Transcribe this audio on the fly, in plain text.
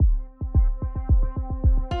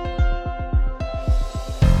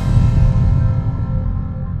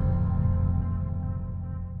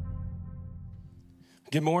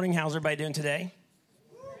Good morning. How's everybody doing today?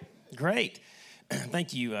 Great.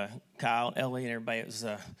 Thank you, Kyle, Ellie, and everybody. It was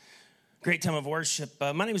a great time of worship.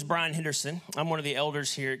 My name is Brian Henderson. I'm one of the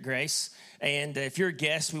elders here at Grace. And if you're a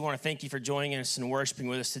guest, we want to thank you for joining us and worshiping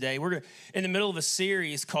with us today. We're in the middle of a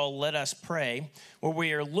series called Let Us Pray, where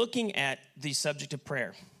we are looking at the subject of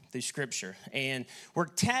prayer through Scripture. And we're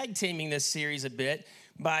tag teaming this series a bit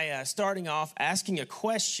by starting off asking a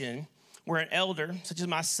question where an elder, such as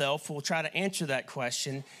myself, will try to answer that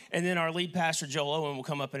question, and then our lead pastor, Joel Owen, will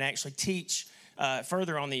come up and actually teach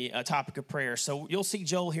further on the topic of prayer. So you'll see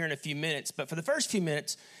Joel here in a few minutes, but for the first few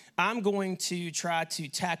minutes, I'm going to try to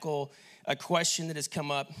tackle a question that has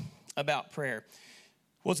come up about prayer.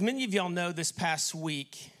 Well, as many of y'all know, this past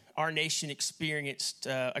week, our nation experienced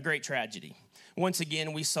a great tragedy. Once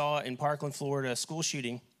again, we saw in Parkland, Florida, a school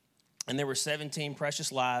shooting, and there were 17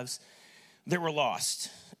 precious lives that were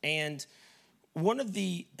lost. And one of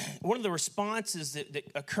the responses that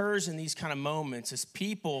occurs in these kind of moments is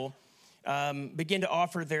people begin to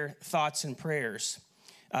offer their thoughts and prayers.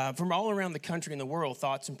 From all around the country and the world,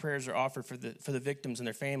 thoughts and prayers are offered for the victims and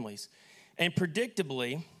their families. And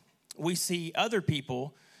predictably, we see other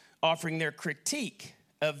people offering their critique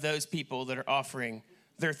of those people that are offering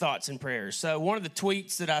their thoughts and prayers. So one of the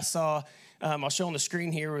tweets that I saw, I'll show on the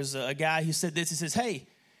screen here, was a guy who said this. He says, "Hey,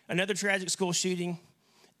 another tragic school shooting.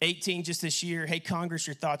 18 just this year. Hey, Congress,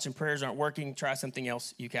 your thoughts and prayers aren't working. Try something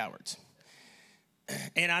else, you cowards."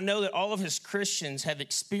 And I know that all of us Christians have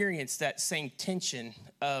experienced that same tension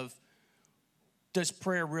of, does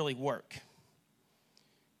prayer really work?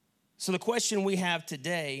 So the question we have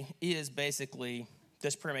today is basically,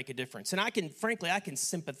 does prayer make a difference? And I can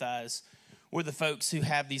sympathize with the folks who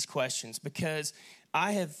have these questions, because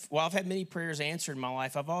I've had many prayers answered in my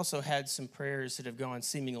life, I've also had some prayers that have gone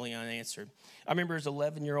seemingly unanswered. I remember as an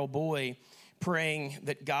 11-year-old boy praying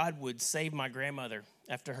that God would save my grandmother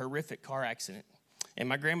after a horrific car accident, and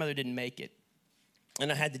my grandmother didn't make it.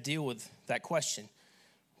 And I had to deal with that question.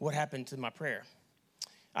 What happened to my prayer?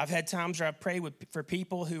 I've had times where I've prayed for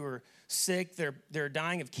people who are sick, they're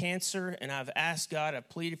dying of cancer, and I've asked God, I've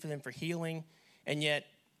pleaded for them for healing, and yet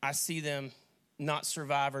I see them not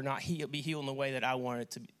survive or not be healed in the way that I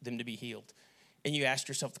wanted them to be healed. And you ask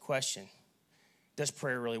yourself the question, does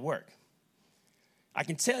prayer really work? I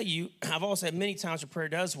can tell you, I've also had many times where prayer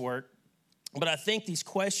does work, but I think these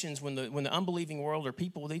questions, when the unbelieving world or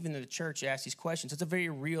people even in the church ask these questions, it's a very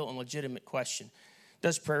real and legitimate question.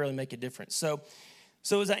 Does prayer really make a difference? So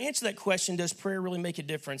as I answer that question, does prayer really make a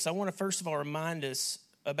difference, I want to first of all remind us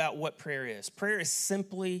about what prayer is. Prayer is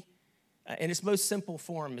simply, in its most simple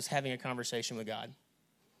form, is having a conversation with God.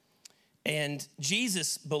 And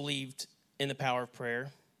Jesus believed in the power of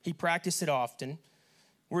prayer. He practiced it often.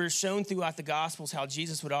 We're shown throughout the Gospels how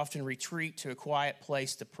Jesus would often retreat to a quiet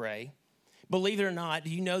place to pray. Believe it or not,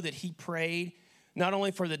 do you know that he prayed not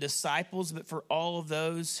only for the disciples, but for all of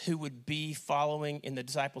those who would be following in the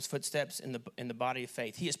disciples' footsteps in the body of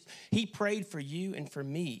faith? He prayed for you and for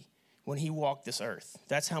me when he walked this earth.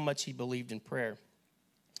 That's how much he believed in prayer.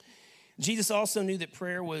 Jesus also knew that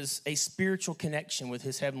prayer was a spiritual connection with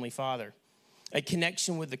his heavenly Father, a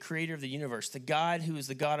connection with the creator of the universe, the God who is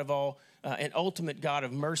the God of all, an ultimate God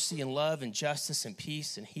of mercy and love and justice and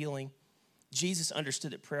peace and healing. Jesus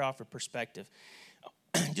understood that prayer offered perspective.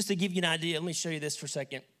 Just to give you an idea, let me show you this for a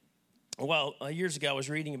second. Well, years ago, I was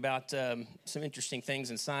reading about some interesting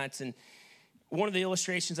things in science, and one of the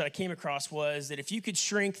illustrations that I came across was that if you could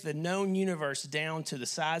shrink the known universe down to the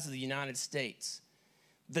size of the United States,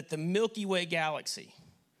 that the Milky Way galaxy,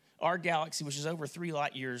 our galaxy, which is over 3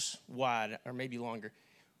 light years wide, or maybe longer,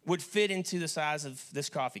 would fit into the size of this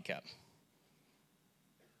coffee cup.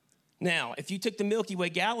 Now, if you took the Milky Way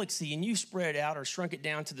galaxy and you spread it out or shrunk it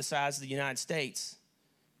down to the size of the United States,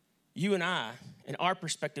 you and I, in our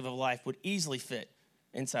perspective of life, would easily fit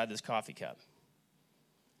inside this coffee cup.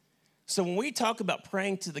 So when we talk about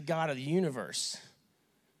praying to the God of the universe,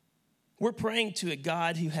 we're praying to a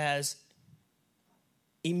God who has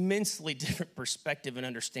immensely different perspective and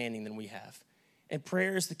understanding than we have. And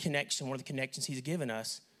prayer is the connection, one of the connections he's given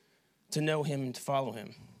us to know him and to follow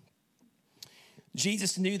him.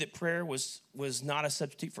 Jesus knew that prayer was not a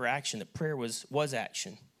substitute for action, that prayer was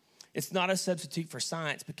action. It's not a substitute for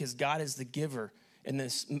science, because God is the giver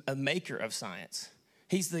and a maker of science.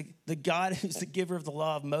 He's the God who's the giver of the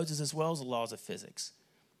law of Moses as well as the laws of physics.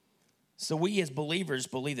 So we as believers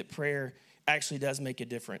believe that prayer actually does make a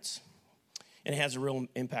difference, and it has a real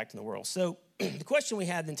impact in the world. So the question we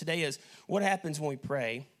have then today is, what happens when we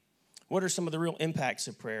pray? What are some of the real impacts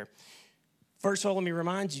of prayer? First of all, let me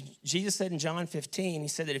remind you, Jesus said in John 15, he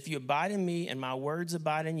said that if you abide in me and my words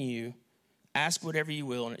abide in you, ask whatever you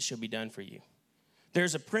will and it shall be done for you.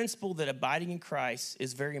 There's a principle that abiding in Christ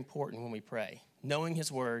is very important when we pray. Knowing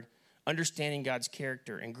his word, understanding God's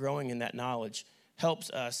character, and growing in that knowledge helps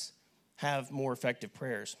us have more effective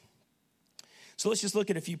prayers. So let's just look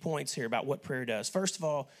at a few points here about what prayer does. First of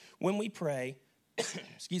all, when we pray,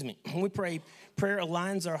 when we pray, prayer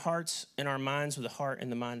aligns our hearts and our minds with the heart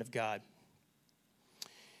and the mind of God.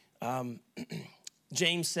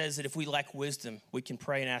 James says that if we lack wisdom, we can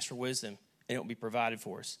pray and ask for wisdom, and it will be provided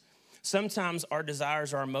for us. Sometimes our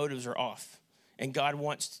desires, our motives are off, and God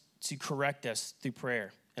wants to correct us through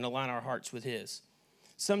prayer and align our hearts with his.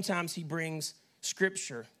 Sometimes he brings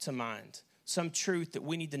scripture to mind, some truth that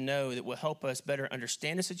we need to know that will help us better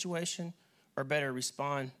understand a situation or better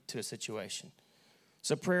respond to a situation.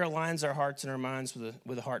 So prayer aligns our hearts and our minds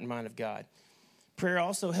with the heart and mind of God. Prayer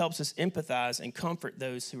also helps us empathize and comfort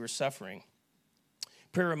those who are suffering.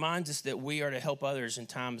 Prayer reminds us that we are to help others in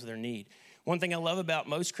times of their need. One thing I love about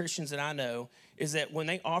most Christians that I know is that when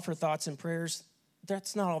they offer thoughts and prayers,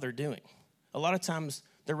 that's not all they're doing. A lot of times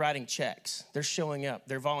they're writing checks, they're showing up,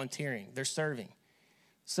 they're volunteering, they're serving.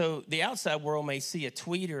 So the outside world may see a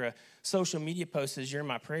tweet or a social media post as "you're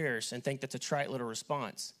my prayers" and think that's a trite little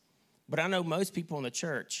response. But I know most people in the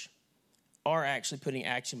church are actually putting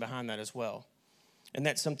action behind that as well. And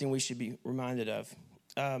that's something we should be reminded of.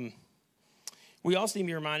 We also need to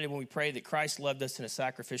be reminded when we pray that Christ loved us in a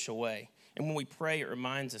sacrificial way. And when we pray, it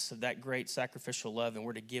reminds us of that great sacrificial love, and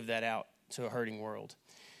we're to give that out to a hurting world.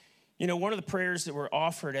 You know, one of the prayers that were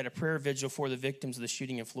offered at a prayer vigil for the victims of the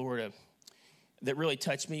shooting in Florida that really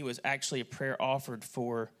touched me was actually a prayer offered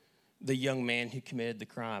for the young man who committed the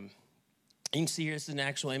crime. You can see here, this is an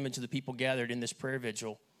actual image of the people gathered in this prayer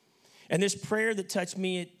vigil. And this prayer that touched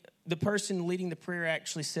me, the person leading the prayer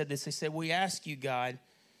actually said this. They said, "We ask you, God,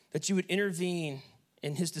 that you would intervene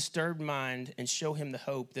in his disturbed mind and show him the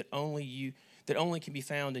hope that only can be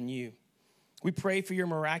found in you. We pray for your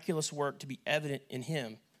miraculous work to be evident in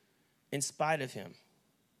him, in spite of him."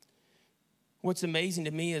 What's amazing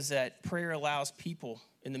to me is that prayer allows people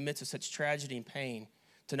in the midst of such tragedy and pain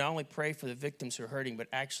to not only pray for the victims who are hurting, but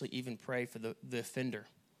actually even pray for the offender.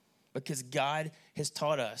 Because God has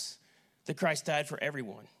taught us that Christ died for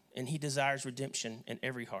everyone, and he desires redemption in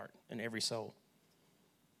every heart and every soul.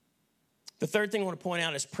 The third thing I want to point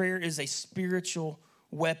out is prayer is a spiritual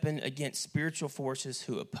weapon against spiritual forces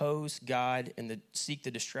who oppose God and seek the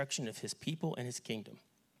destruction of his people and his kingdom.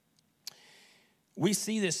 We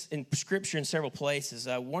see this in Scripture in several places.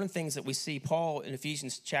 One of the things that we see, Paul in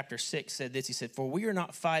Ephesians chapter 6 said this. He said, "For we are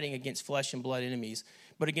not fighting against flesh and blood enemies,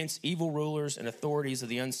 but against evil rulers and authorities of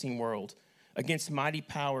the unseen world, against mighty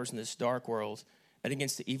powers in this dark world, and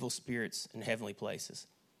against the evil spirits in heavenly places."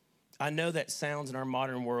 I know that sounds in our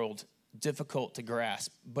modern world difficult to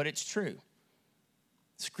grasp, but it's true.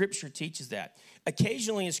 Scripture teaches that.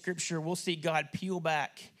 Occasionally in Scripture, we'll see God peel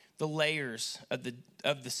back the layers of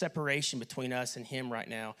the separation between us and him right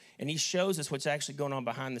now, and he shows us what's actually going on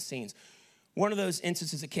behind the scenes. One of those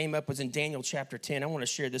instances that came up was in Daniel chapter 10. I want to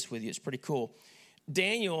share this with you. It's pretty cool.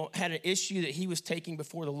 Daniel had an issue that he was taking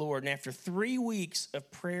before the Lord, and after 3 weeks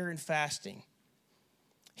of prayer and fasting,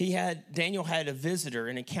 Daniel had a visitor,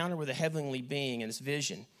 an encounter with a heavenly being in his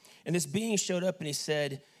vision. And this being showed up and he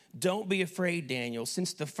said, "Don't be afraid, Daniel.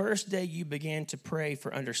 Since the first day you began to pray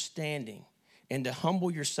for understanding and to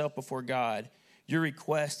humble yourself before God, your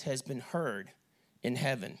request has been heard in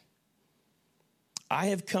heaven. I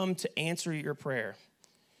have come to answer your prayer."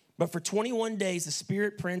 But for 21 days, the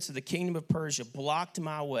spirit prince of the kingdom of Persia blocked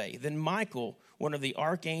my way. Then Michael, one of the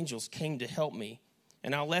archangels, came to help me,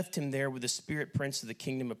 and I left him there with the spirit prince of the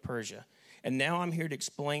kingdom of Persia. And now I'm here to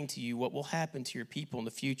explain to you what will happen to your people in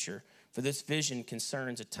the future, for this vision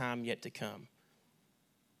concerns a time yet to come.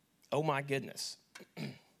 Oh my goodness.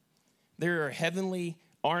 There are heavenly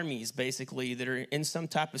armies, basically, that are in some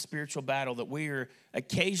type of spiritual battle that we are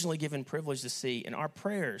occasionally given privilege to see, and our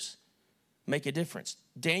prayers make a difference.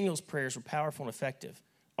 Daniel's prayers were powerful and effective.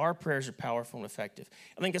 Our prayers are powerful and effective.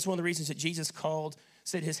 I think that's one of the reasons that Jesus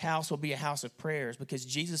said his house will be a house of prayers, because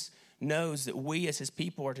Jesus knows that we as his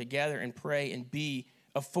people are to gather and pray and be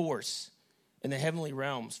a force in the heavenly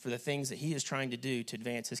realms for the things that he is trying to do to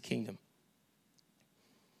advance his kingdom.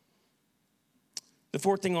 The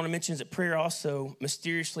fourth thing I want to mention is that prayer also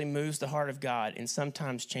mysteriously moves the heart of God and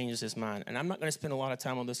sometimes changes his mind. And I'm not going to spend a lot of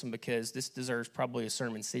time on this one because this deserves probably a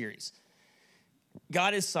sermon series.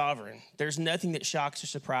 God is sovereign. There's nothing that shocks or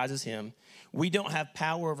surprises him. We don't have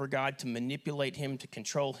power over God to manipulate him, to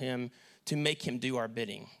control him, to make him do our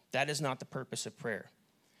bidding. That is not the purpose of prayer.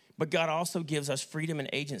 But God also gives us freedom and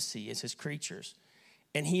agency as his creatures.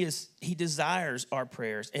 And he desires our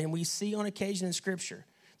prayers. And we see on occasion in Scripture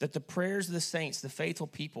that the prayers of the saints, the faithful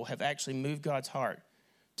people, have actually moved God's heart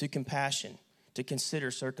to compassion, to consider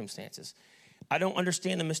circumstances. I don't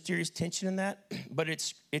understand the mysterious tension in that, but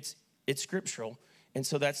it's scriptural. And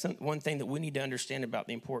so that's one thing that we need to understand about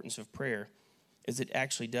the importance of prayer, is it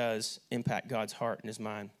actually does impact God's heart and his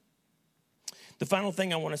mind. The final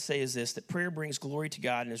thing I want to say is this, that prayer brings glory to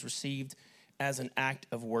God and is received as an act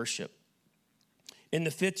of worship. In the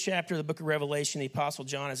 5th chapter of the book of Revelation, the Apostle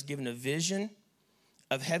John is given a vision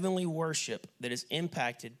of heavenly worship that is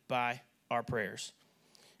impacted by our prayers.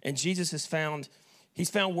 And Jesus is found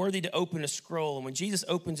worthy to open a scroll. And when Jesus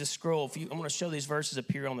opens a scroll, I'm going to show these verses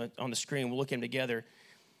up here on the screen. We'll look at them together.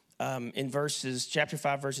 In chapter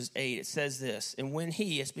 5, verses 8, it says this, and when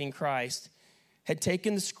he, as being Christ, had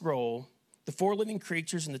taken the scroll, the 4 living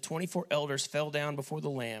creatures and the 24 elders fell down before the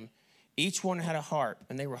Lamb. Each one had a harp,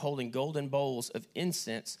 and they were holding golden bowls of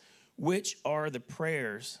incense, which are the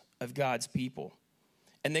prayers of God's people.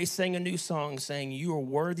 And they sang a new song, saying, you are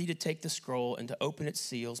worthy to take the scroll and to open its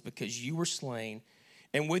seals, because you were slain.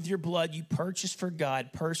 And with your blood you purchased for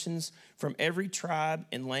God persons from every tribe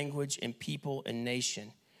and language and people and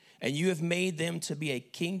nation. And you have made them to be a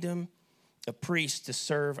kingdom of priests to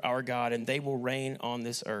serve our God, and they will reign on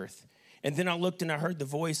this earth. And then I looked and I heard the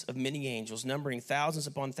voice of many angels, numbering thousands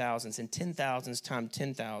upon thousands and 10,000s times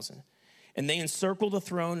 10,000. And they encircled the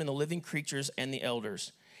throne and the living creatures and the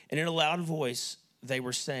elders. And in a loud voice they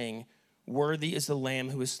were saying, worthy is the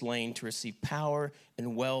Lamb who is slain to receive power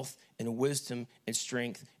and wealth and wisdom and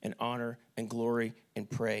strength and honor and glory and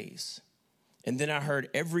praise. And then I heard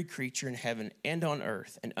every creature in heaven and on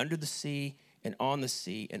earth and under the sea and on the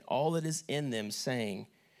sea and all that is in them saying,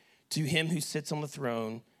 to him who sits on the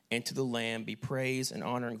throne and to the Lamb be praise and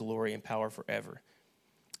honor and glory and power forever.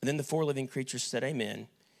 And then the 4 living creatures said, amen.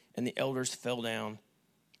 And the elders fell down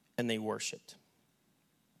and they worshiped.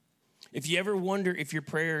 If you ever wonder if your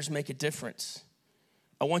prayers make a difference,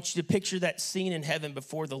 I want you to picture that scene in heaven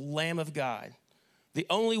before the Lamb of God, the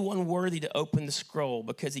only one worthy to open the scroll,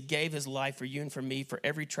 because he gave his life for you and for me, for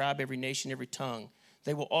every tribe, every nation, every tongue.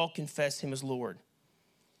 They will all confess him as Lord.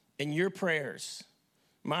 And your prayers,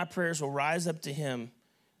 my prayers, will rise up to him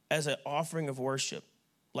as an offering of worship,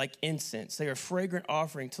 like incense. They are a fragrant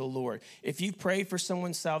offering to the Lord. If you've prayed for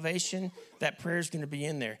someone's salvation, that prayer is going to be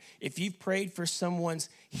in there. If you've prayed for someone's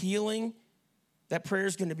healing, that prayer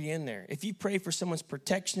is going to be in there. If you pray for someone's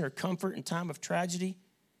protection or comfort in time of tragedy,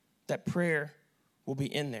 that prayer will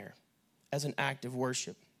be in there as an act of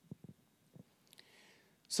worship.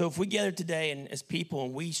 So if we gather today and as people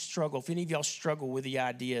and we struggle, if any of y'all struggle with the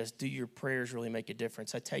ideas, do your prayers really make a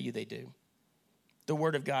difference? I tell you they do. The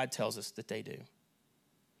Word of God tells us that they do.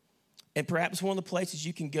 And perhaps one of the places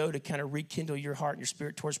you can go to kind of rekindle your heart and your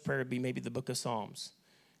spirit towards prayer would be maybe the book of Psalms.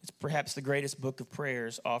 It's perhaps the greatest book of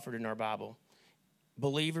prayers offered in our Bible.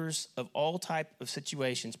 Believers of all type of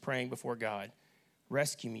situations praying before God.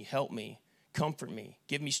 Rescue me, help me, comfort me,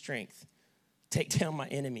 give me strength, take down my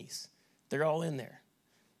enemies. They're all in there.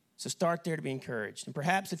 So start there to be encouraged. And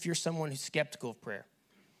perhaps if you're someone who's skeptical of prayer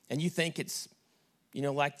and you think it's,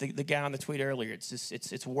 like the guy on the tweet earlier,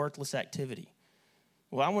 it's worthless activity.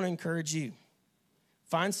 Well, I want to encourage you.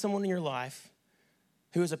 Find someone in your life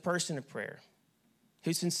who is a person of prayer,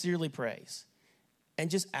 who sincerely prays, and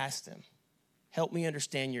just ask them, help me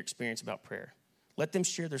understand your experience about prayer. Let them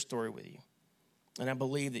share their story with you. And I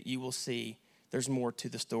believe that you will see there's more to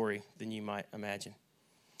the story than you might imagine.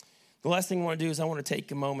 The last thing I want to do is I want to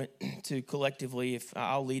take a moment to collectively, if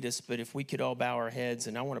I'll lead us, but if we could all bow our heads,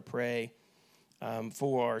 and I want to pray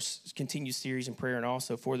for our continued series in prayer and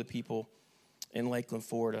also for the people in Lakeland,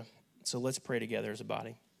 Florida. So let's pray together as a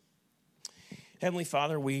body. Heavenly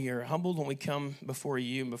Father, we are humbled when we come before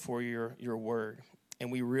you and before your word,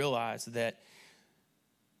 and we realize that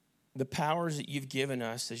the powers that you've given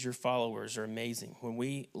us as your followers are amazing. When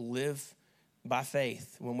we live by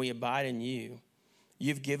faith, when we abide in you,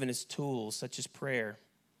 you've given us tools such as prayer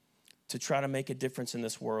to try to make a difference in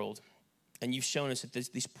this world. And you've shown us that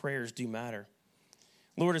these prayers do matter.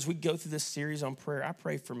 Lord, as we go through this series on prayer, I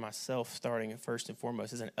pray for myself starting first and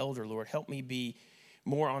foremost as an elder, Lord. Help me be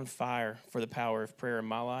more on fire for the power of prayer in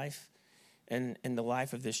my life and in the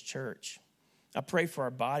life of this church. I pray for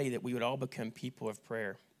our body that we would all become people of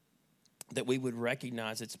prayer, that we would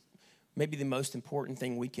recognize it's maybe the most important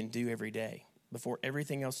thing we can do every day. Before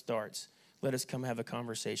everything else starts, let us come have a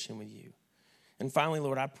conversation with you. And finally,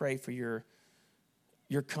 Lord, I pray for your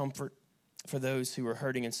comfort for those who are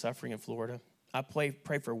hurting and suffering in Florida. I pray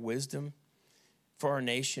for wisdom for our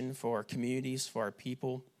nation, for our communities, for our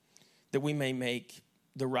people, that we may make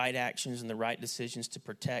the right actions and the right decisions to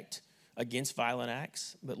protect against violent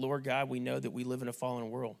acts. But Lord God, we know that we live in a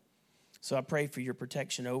fallen world. So I pray for your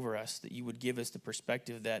protection over us, that you would give us the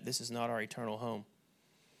perspective that this is not our eternal home.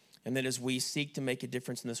 And that as we seek to make a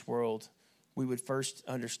difference in this world, we would first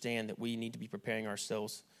understand that we need to be preparing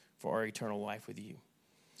ourselves for our eternal life with you.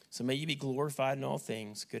 So may you be glorified in all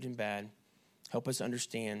things, good and bad. Help us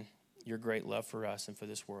understand your great love for us and for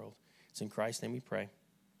this world. It's in Christ's name we pray.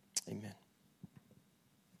 Amen.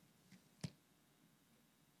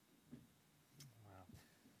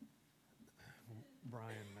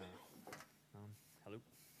 Brian, hello.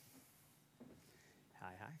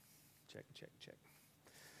 Hi. Check.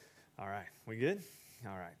 All right, we good?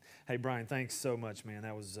 All right. Hey, Brian, thanks so much, man.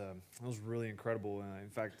 That was really incredible. In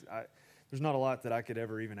fact, there's not a lot that I could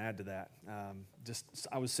ever even add to that.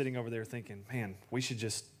 I was sitting over there thinking, man, we should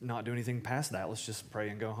just not do anything past that. Let's just pray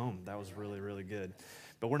and go home. That was really, really good.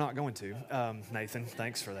 But we're not going to. Nathan,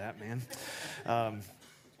 thanks for that, man.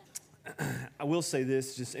 I will say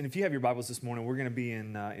this, and if you have your Bibles this morning, we're going to be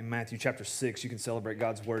in Matthew chapter 6. You can celebrate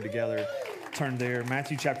God's Word together. Turn there,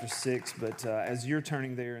 Matthew chapter 6. But as you're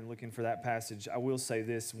turning there and looking for that passage, I will say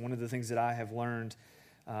this. One of the things that I have learned,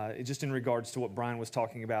 just in regards to what Brian was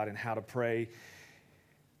talking about and how to pray,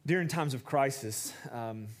 during times of crisis,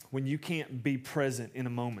 when you can't be present in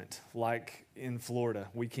a moment, like in Florida,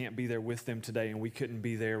 we can't be there with them today, and we couldn't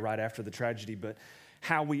be there right after the tragedy, but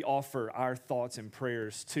how we offer our thoughts and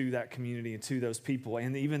prayers to that community and to those people.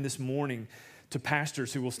 And even this morning, to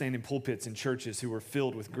pastors who will stand in pulpits in churches who are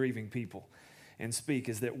filled with grieving people and speak,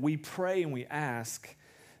 is that we pray and we ask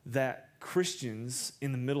that Christians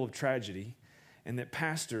in the middle of tragedy and that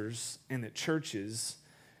pastors and that churches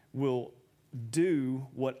will do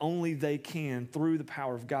what only they can through the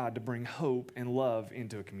power of God to bring hope and love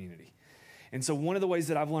into a community. And so one of the ways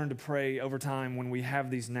that I've learned to pray over time when we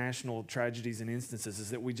have these national tragedies and instances is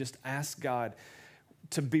that we just ask God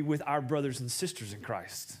to be with our brothers and sisters in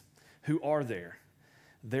Christ who are there.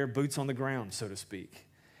 They're boots on the ground, so to speak.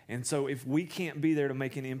 And so if we can't be there to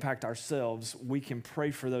make an impact ourselves, we can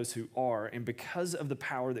pray for those who are. And because of the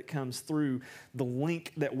power that comes through the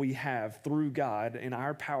link that we have through God and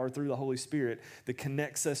our power through the Holy Spirit that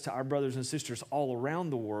connects us to our brothers and sisters all around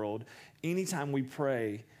the world, anytime we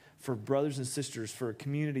pray for brothers and sisters, for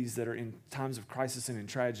communities that are in times of crisis and in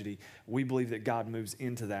tragedy, we believe that God moves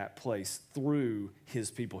into that place through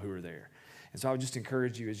his people who are there. And so I would just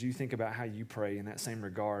encourage you as you think about how you pray in that same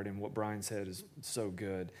regard, and what Brian said is so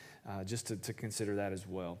good, just to consider that as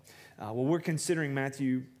well. Well, we're considering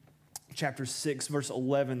Matthew chapter 6, verse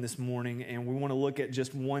 11 this morning, and we want to look at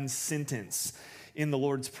just one sentence in the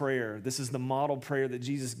Lord's Prayer. This is the model prayer that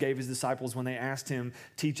Jesus gave his disciples when they asked him,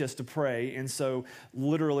 teach us to pray. And so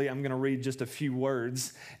literally I'm going to read just a few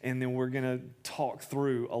words, and then we're going to talk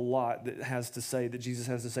through a lot that Jesus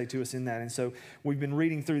has to say to us in that. And so we've been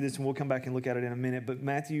reading through this, and we'll come back and look at it in a minute. But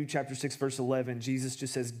Matthew chapter 6, verse 11, Jesus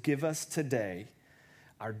just says, give us today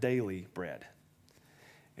our daily bread.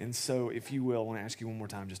 And so if you will, I want to ask you one more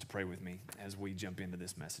time just to pray with me as we jump into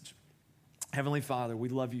this message. Heavenly Father, we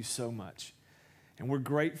love you so much. And we're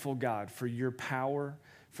grateful, God, for your power,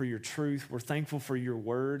 for your truth. We're thankful for your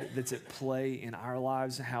word that's at play in our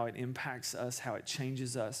lives, how it impacts us, how it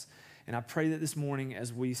changes us. And I pray that this morning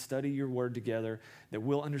as we study your word together, that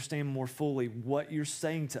we'll understand more fully what you're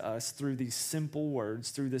saying to us through these simple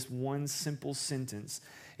words, through this one simple sentence,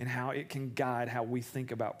 and how it can guide how we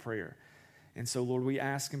think about prayer. And so, Lord, we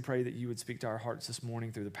ask and pray that you would speak to our hearts this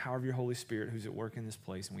morning through the power of your Holy Spirit who's at work in this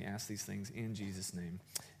place. And we ask these things in Jesus' name.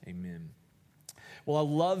 Amen. Well, I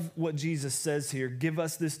love what Jesus says here. Give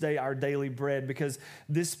us this day our daily bread, because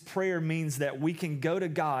this prayer means that we can go to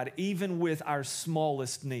God even with our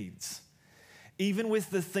smallest needs. Even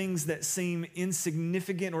with the things that seem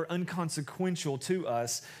insignificant or inconsequential to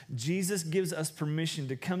us, Jesus gives us permission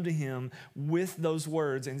to come to him with those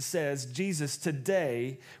words and says, Jesus,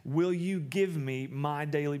 today, will you give me my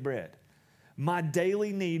daily bread? My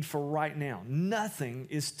daily need for right now. Nothing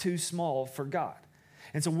is too small for God.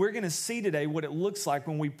 And so we're going to see today what it looks like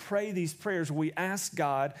when we pray these prayers. We ask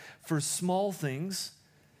God for small things,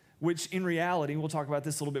 which in reality, we'll talk about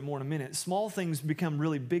this a little bit more in a minute, small things become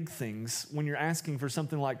really big things when you're asking for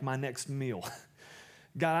something like my next meal.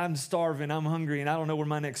 God, I'm starving, I'm hungry, and I don't know where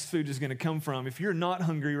my next food is going to come from. If you're not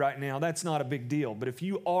hungry right now, that's not a big deal. But if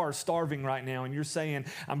you are starving right now and you're saying,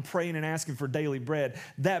 I'm praying and asking for daily bread,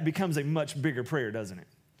 that becomes a much bigger prayer, doesn't it?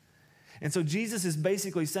 And so Jesus is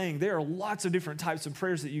basically saying there are lots of different types of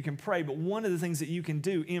prayers that you can pray, but one of the things that you can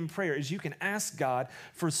do in prayer is you can ask God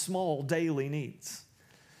for small daily needs.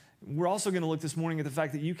 We're also going to look this morning at the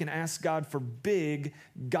fact that you can ask God for big,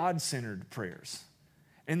 God-centered prayers.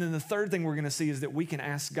 And then the third thing we're going to see is that we can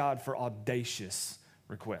ask God for audacious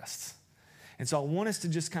requests. And so I want us to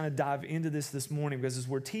just kind of dive into this morning, because as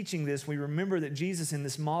we're teaching this, we remember that Jesus in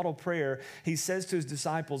this model prayer, he says to his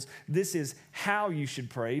disciples, this is how you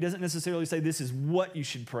should pray. He doesn't necessarily say this is what you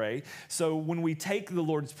should pray. So when we take the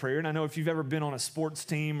Lord's Prayer, and I know if you've ever been on a sports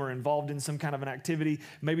team or involved in some kind of an activity,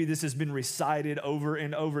 maybe this has been recited over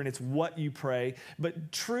and over and it's what you pray.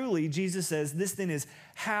 But truly, Jesus says this then is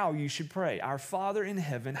how you should pray. Our Father in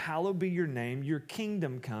heaven, hallowed be your name, your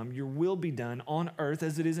kingdom come, your will be done on earth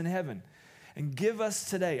as it is in heaven. And give us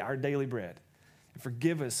today our daily bread. And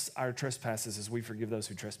forgive us our trespasses as we forgive those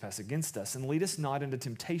who trespass against us. And lead us not into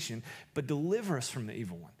temptation, but deliver us from the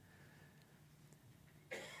evil one.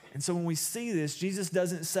 And so when we see this, Jesus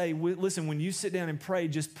doesn't say, listen, when you sit down and pray,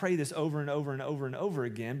 just pray this over and over and over and over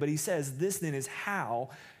again. But he says, this then is how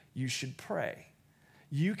you should pray.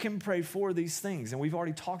 You can pray for these things. And we've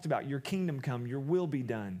already talked about your kingdom come, your will be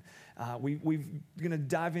done. We're going to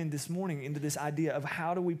dive in this morning into this idea of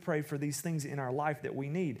how do we pray for these things in our life that we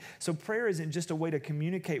need. So prayer isn't just a way to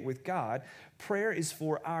communicate with God. Prayer is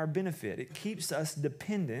for our benefit. It keeps us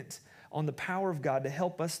dependent on the power of God to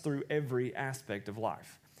help us through every aspect of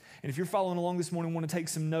life. And if you're following along this morning, want to take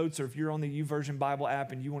some notes, or if you're on the YouVersion Bible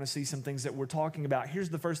app and you want to see some things that we're talking about, here's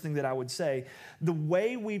the first thing that I would say. The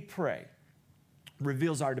way we pray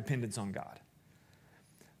reveals our dependence on God.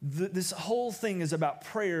 This whole thing is about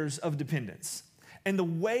prayers of dependence. And the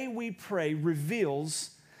way we pray reveals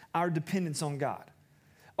our dependence on God.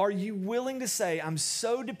 Are you willing to say, I'm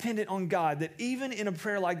so dependent on God that even in a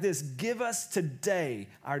prayer like this, give us today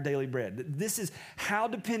our daily bread? This is how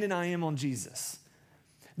dependent I am on Jesus.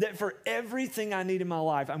 That for everything I need in my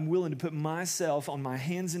life, I'm willing to put myself on my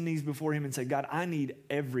hands and knees before him and say, God, I need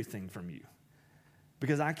everything from you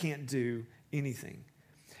because I can't do anything.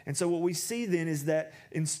 And so what we see then is that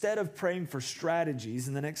instead of praying for strategies,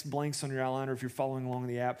 and the next blank's on your outline, or if you're following along in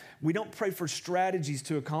the app, we don't pray for strategies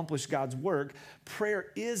to accomplish God's work. Prayer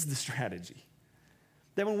is the strategy.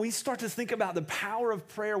 That when we start to think about the power of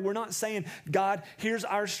prayer, we're not saying, God, here's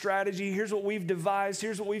our strategy, here's what we've devised,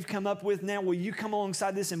 here's what we've come up with now, will you come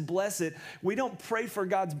alongside this and bless it? We don't pray for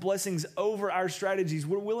God's blessings over our strategies.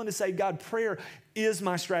 We're willing to say, God, prayer is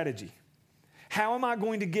my strategy. How am I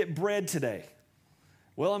going to get bread today?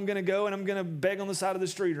 Well, I'm going to go and I'm going to beg on the side of the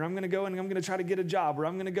street, or I'm going to go and I'm going to try to get a job, or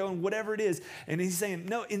I'm going to go and whatever it is. And he's saying,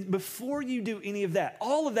 no, before you do any of that,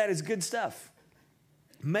 all of that is good stuff.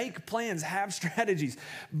 Make plans, have strategies,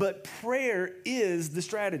 but prayer is the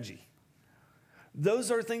strategy.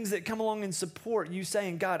 Those are things that come along and support you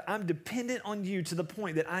saying, God, I'm dependent on you to the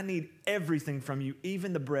point that I need everything from you,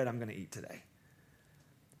 even the bread I'm going to eat today.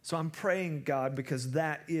 So I'm praying, God, because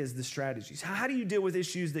that is the strategies. How do you deal with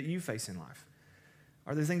issues that you face in life?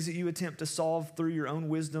 Are there things that you attempt to solve through your own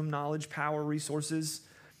wisdom, knowledge, power, resources?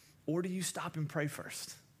 Or do you stop and pray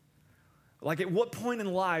first? Like at what point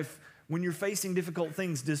in life, when you're facing difficult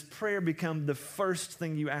things, does prayer become the first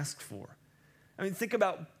thing you ask for? I mean, think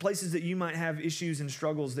about places that you might have issues and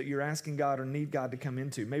struggles that you're asking God or need God to come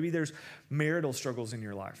into. Maybe there's marital struggles in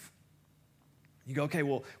your life. You go, okay,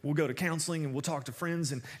 well, we'll go to counseling and we'll talk to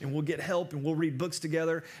friends and we'll get help and we'll read books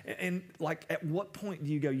together. And like, at what point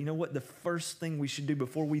do you go, you know what, the first thing we should do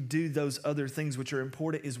before we do those other things which are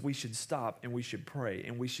important is we should stop and we should pray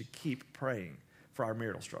and we should keep praying for our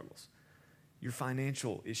marital struggles, your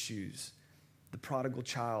financial issues, the prodigal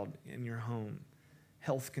child in your home,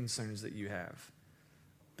 health concerns that you have,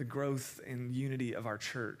 the growth and unity of our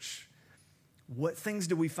church. What things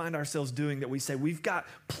do we find ourselves doing that we say we've got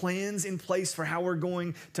plans in place for how we're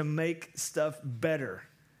going to make stuff better?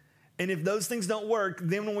 And if those things don't work,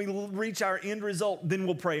 then when we reach our end result, then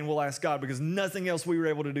we'll pray and we'll ask God because nothing else we were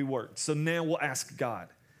able to do worked. So now we'll ask God.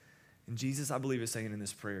 And Jesus, I believe, is saying in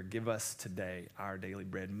this prayer, give us today our daily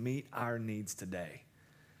bread. Meet our needs today.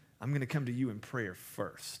 I'm going to come to you in prayer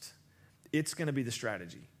first. It's going to be the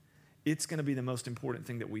strategy. It's going to be the most important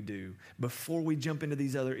thing that we do. Before we jump into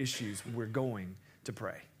these other issues, we're going to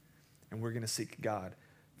pray. And we're going to seek God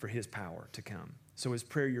for his power to come. So is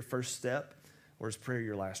prayer your first step or is prayer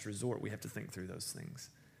your last resort? We have to think through those things.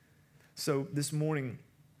 So this morning,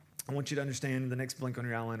 I want you to understand the next blank on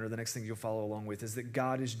your outline or the next thing you'll follow along with is that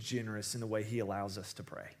God is generous in the way he allows us to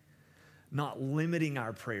pray. Not limiting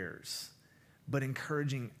our prayers, but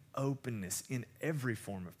encouraging openness in every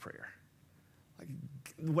form of prayer.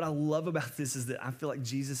 What I love about this is that I feel like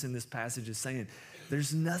Jesus in this passage is saying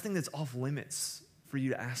there's nothing that's off limits for you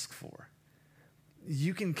to ask for.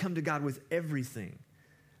 You can come to God with everything.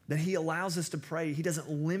 That he allows us to pray. He doesn't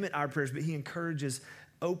limit our prayers, but he encourages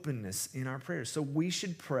openness in our prayers. So we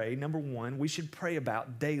should pray, number one, we should pray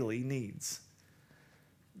about daily needs.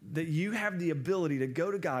 that you have the ability to go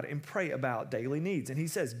to God and pray about daily needs. And he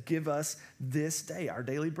says, give us this day our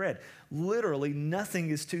daily bread. Literally, nothing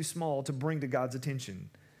is too small to bring to God's attention.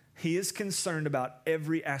 He is concerned about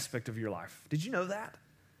every aspect of your life. Did you know that?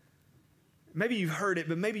 Maybe you've heard it,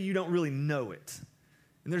 but maybe you don't really know it.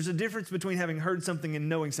 And there's a difference between having heard something and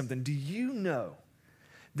knowing something. Do you know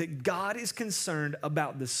that God is concerned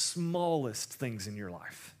about the smallest things in your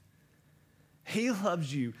life? He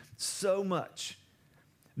loves you so much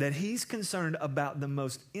that he's concerned about the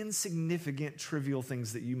most insignificant, trivial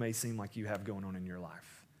things that you may seem like you have going on in your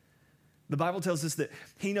life. The Bible tells us that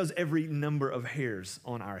he knows every number of hairs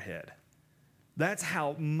on our head. That's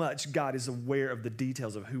how much God is aware of the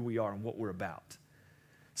details of who we are and what we're about.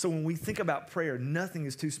 So when we think about prayer, nothing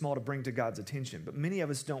is too small to bring to God's attention. But many of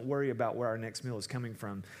us don't worry about where our next meal is coming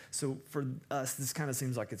from. So for us, this kind of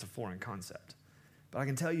seems like it's a foreign concept. But I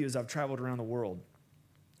can tell you, as I've traveled around the world,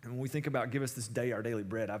 and when we think about give us this day our daily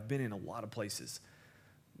bread, I've been in a lot of places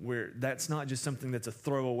where that's not just something that's a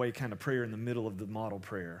throwaway kind of prayer in the middle of the model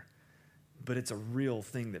prayer, but it's a real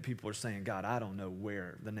thing that people are saying, God, I don't know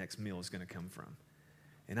where the next meal is going to come from.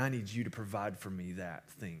 And I need you to provide for me that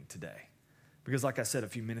thing today. Because like I said a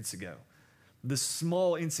few minutes ago, the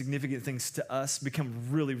small, insignificant things to us become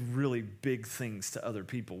really, really big things to other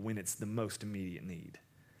people when it's the most immediate need.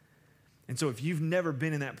 And so if you've never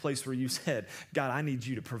been in that place where you said, God, I need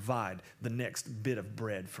you to provide the next bit of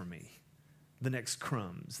bread for me, the next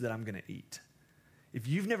crumbs that I'm going to eat. If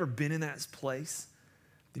you've never been in that place,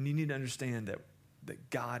 then you need to understand that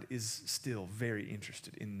God is still very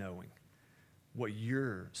interested in knowing what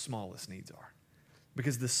your smallest needs are.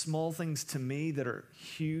 Because the small things to me that are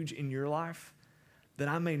huge in your life, that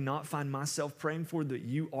I may not find myself praying for, that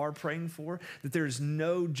you are praying for, that there's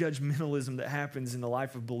no judgmentalism that happens in the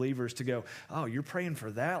life of believers to go, oh, you're praying for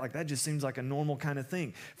that? Like that just seems like a normal kind of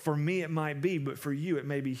thing. For me, it might be, but for you, it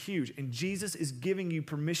may be huge. And Jesus is giving you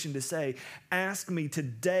permission to say, ask me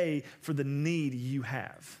today for the need you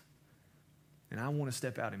have. And I want to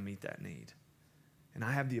step out and meet that need. And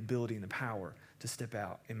I have the ability and the power to step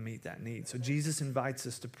out and meet that need. So Jesus invites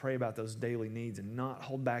us to pray about those daily needs and not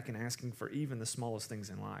hold back in asking for even the smallest things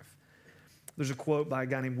in life. There's a quote by a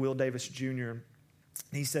guy named Will Davis Jr.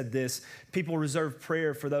 He said this: people reserve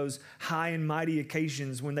prayer for those high and mighty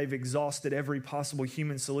occasions when they've exhausted every possible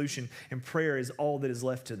human solution and prayer is all that is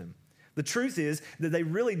left to them. The truth is that they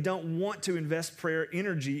really don't want to invest prayer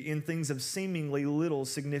energy in things of seemingly little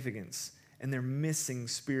significance, and they're missing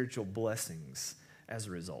spiritual blessings as a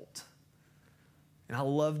result. And I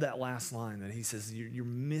love that last line that he says, you're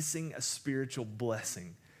missing a spiritual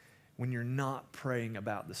blessing when you're not praying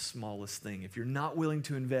about the smallest thing. If you're not willing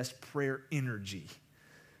to invest prayer energy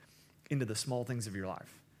into the small things of your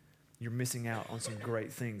life, you're missing out on some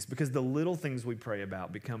great things, because the little things we pray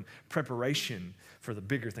about become preparation for the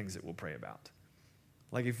bigger things that we'll pray about.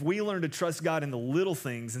 Like if we learn to trust God in the little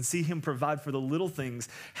things and see him provide for the little things,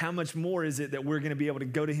 how much more is it that we're going to be able to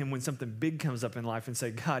go to him when something big comes up in life and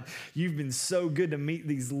say, God, you've been so good to meet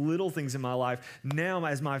these little things in my life. Now,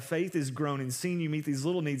 as my faith has grown and seen you meet these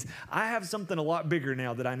little needs, I have something a lot bigger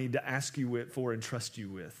now that I need to ask you for and trust you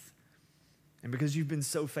with. And because you've been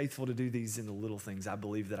so faithful to do these in the little things, I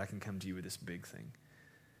believe that I can come to you with this big thing.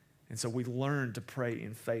 And so we learn to pray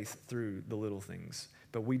in faith through the little things,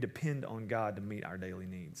 but we depend on God to meet our daily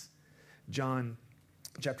needs. John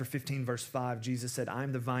chapter 15, verse 5, Jesus said, I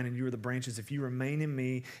am the vine and you are the branches. If you remain in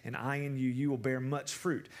me and I in you, you will bear much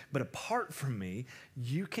fruit. But apart from me,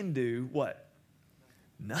 you can do what?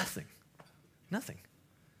 Nothing. Nothing.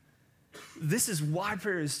 This is why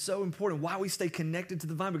prayer is so important, why we stay connected to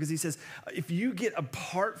the vine, because he says, if you get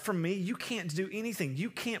apart from me, you can't do anything. You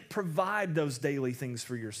can't provide those daily things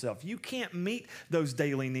for yourself. You can't meet those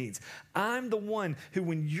daily needs. I'm the one who,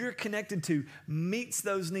 when you're connected to, meets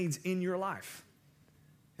those needs in your life.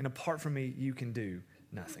 And apart from me, you can do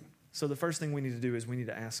nothing. So the first thing we need to do is we need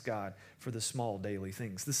to ask God for the small daily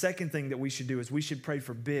things. The second thing that we should do is we should pray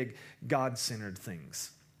for big, God-centered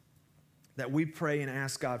things. That we pray and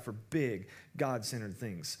ask God for big, God-centered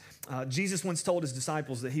things. Jesus once told his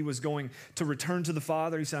disciples that he was going to return to the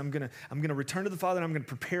Father. He said, I'm going to return to the Father and I'm going to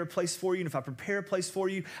prepare a place for you. And if I prepare a place for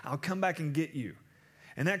you, I'll come back and get you.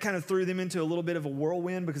 And that kind of threw them into a little bit of a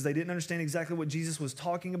whirlwind because they didn't understand exactly what Jesus was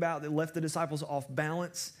talking about. That left the disciples off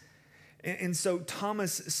balance. And so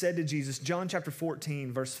Thomas said to Jesus, John chapter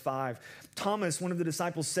 14, verse 5, Thomas, one of the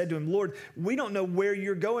disciples, said to him, Lord, we don't know where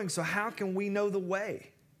you're going, so how can we know the way?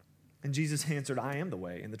 And Jesus answered, I am the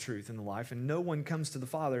way and the truth and the life, and no one comes to the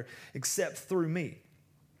Father except through me.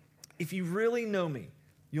 If you really know me,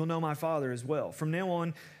 you'll know my Father as well. From now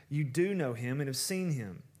on, you do know him and have seen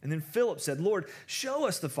him. And then Philip said, Lord, show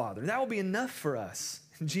us the Father. That will be enough for us.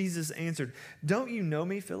 Jesus answered, "Don't you know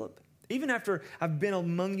me, Philip? Even after I've been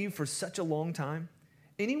among you for such a long time?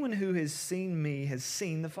 Anyone who has seen me has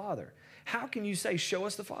seen the Father. How can you say, 'Show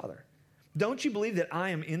us the Father'? Don't you believe that I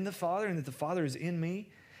am in the Father and that the Father is in me?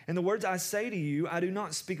 And the words I say to you, I do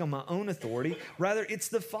not speak on my own authority. Rather, it's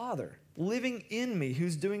the Father living in me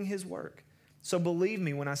who's doing his work. So believe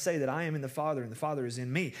me when I say that I am in the Father and the Father is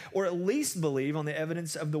in me, or at least believe on the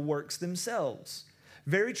evidence of the works themselves.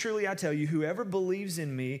 Very truly, I tell you, whoever believes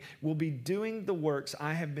in me will be doing the works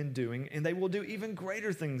I have been doing, and they will do even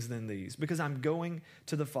greater things than these, because I'm going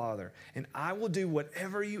to the Father. And I will do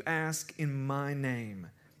whatever you ask in my name,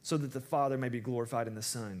 so that the Father may be glorified in the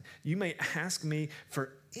Son. You may ask me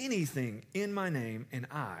for anything in my name, and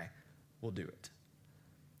I will do it."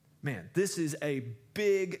 Man, this is a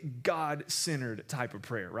big God-centered type of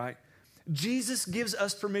prayer, right? Jesus gives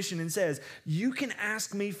us permission and says, you can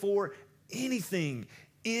ask me for anything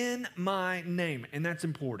in my name. And that's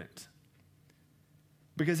important.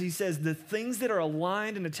 Because he says the things that are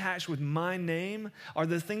aligned and attached with my name are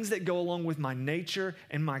the things that go along with my nature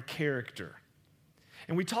and my character.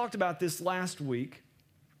 And we talked about this last week.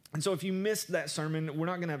 And so if you missed that sermon, we're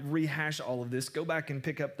not going to rehash all of this. Go back and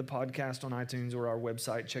pick up the podcast on iTunes or our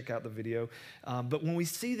website. Check out the video. But when we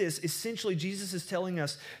see this, essentially Jesus is telling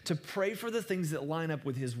us to pray for the things that line up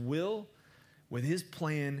with his will, with his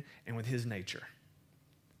plan, and with his nature.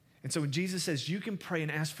 And so when Jesus says, you can pray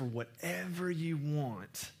and ask for whatever you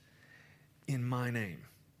want in my name.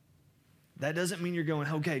 That doesn't mean you're going,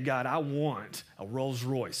 okay, God, I want a Rolls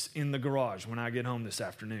Royce in the garage when I get home this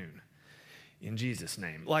afternoon. In Jesus'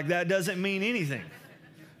 name. Like, that doesn't mean anything.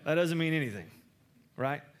 That doesn't mean anything,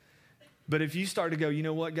 right? But if you start to go, you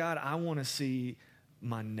know what, God, I want to see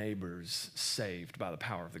my neighbors saved by the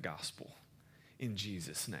power of the gospel in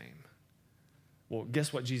Jesus' name. Well,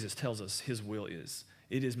 guess what Jesus tells us his will is?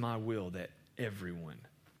 It is my will that everyone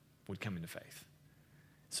would come into faith.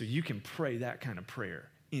 So you can pray that kind of prayer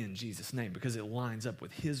in Jesus' name because it lines up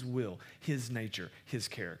with his will, his nature, his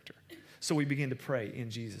character. So we begin to pray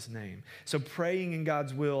in Jesus' name. So praying in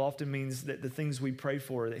God's will often means that the things we pray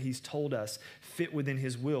for that he's told us fit within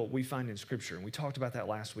his will we find in Scripture. And we talked about that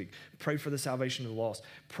last week. Pray for the salvation of the lost.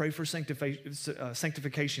 Pray for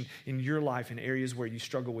sanctification in your life in areas where you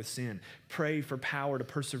struggle with sin. Pray for power to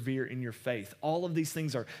persevere in your faith. All of these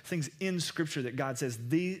things are things in Scripture that God says,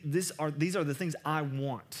 these are the things I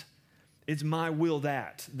want. It's my will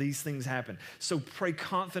that these things happen. So pray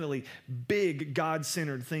confidently, big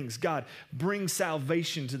God-centered things. God, bring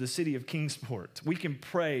salvation to the city of Kingsport. We can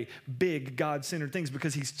pray big God-centered things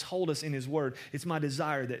because he's told us in his word, it's my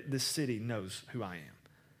desire that this city knows who I am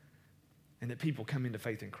and that people come into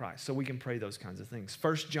faith in Christ. So we can pray those kinds of things.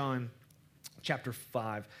 1 John chapter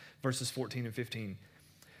 5, verses 14 and 15.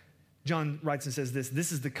 John writes and says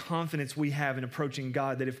this is the confidence we have in approaching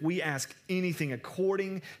God, that if we ask anything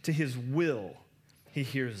according to his will, he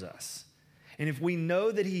hears us. And if we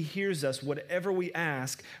know that he hears us, whatever we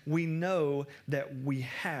ask, we know that we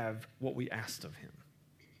have what we asked of him.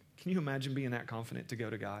 Can you imagine being that confident to go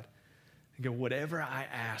to God? And go, whatever I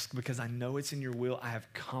ask, because I know it's in your will, I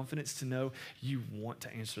have confidence to know you want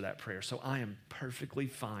to answer that prayer. So I am perfectly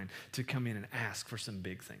fine to come in and ask for some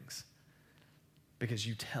big things. Because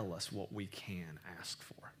you tell us what we can ask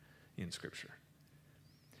for in Scripture.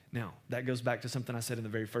 Now, that goes back to something I said in the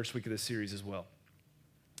very first week of this series as well.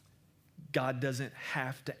 God doesn't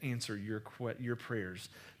have to answer your prayers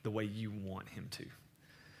the way you want him to.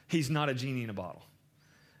 He's not a genie in a bottle.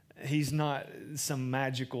 He's not some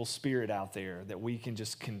magical spirit out there that we can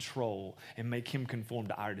just control and make him conform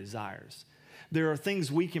to our desires. There are things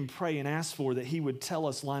we can pray and ask for that he would tell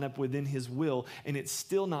us line up within his will, and it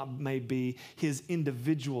still not may be his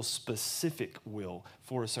individual specific will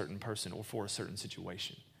for a certain person or for a certain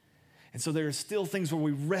situation. And so there are still things where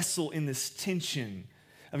we wrestle in this tension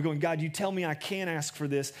of going, God, you tell me I can ask for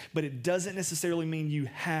this, but it doesn't necessarily mean you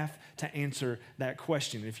have to answer that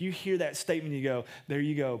question. If you hear that statement, you go, there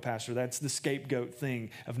you go, Pastor. That's the scapegoat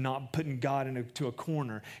thing of not putting God into a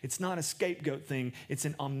corner. It's not a scapegoat thing. It's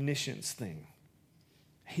an omniscience thing.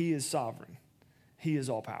 He is sovereign. He is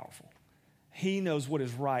all-powerful. He knows what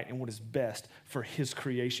is right and what is best for his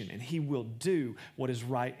creation, and he will do what is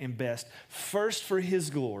right and best, first for his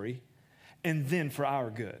glory and then for our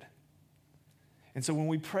good. And so when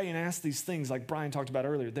we pray and ask these things, like Brian talked about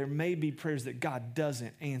earlier, there may be prayers that God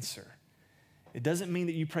doesn't answer. It doesn't mean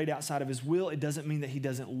that you prayed outside of his will. It doesn't mean that he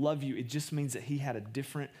doesn't love you. It just means that he had a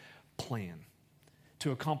different plan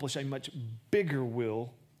to accomplish a much bigger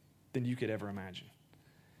will than you could ever imagine.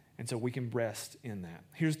 And so we can rest in that.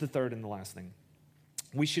 Here's the third and the last thing.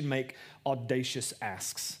 We should make audacious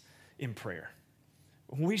asks in prayer.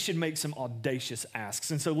 we should make some audacious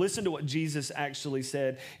asks. And so listen to what Jesus actually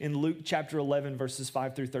said in Luke chapter 11, verses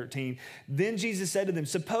 5 through 13. Then Jesus said to them,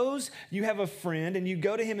 suppose you have a friend and you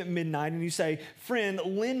go to him at midnight and you say, friend,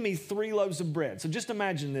 lend me 3 loaves of bread. So just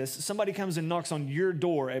imagine this. Somebody comes and knocks on your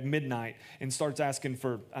door at midnight and starts asking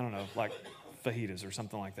for, I don't know, like fajitas or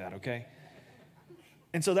something like that, okay?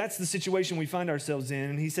 And so that's the situation we find ourselves in.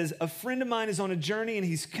 And he says, a friend of mine is on a journey and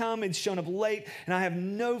he's come and shown up late and I have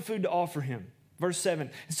no food to offer him. Verse 7,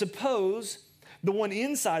 suppose the one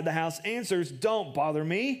inside the house answers, don't bother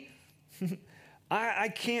me. I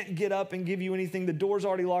can't get up and give you anything. The door's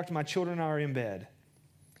already locked. My children are in bed.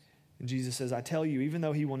 And Jesus says, I tell you, even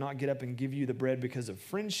though he will not get up and give you the bread because of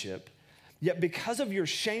friendship, yet because of your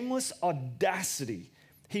shameless audacity,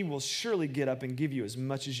 he will surely get up and give you as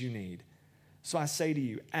much as you need. So I say to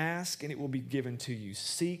you, ask and it will be given to you.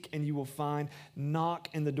 Seek and you will find. Knock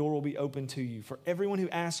and the door will be open to you. For everyone who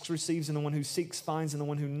asks receives, and the one who seeks finds, and the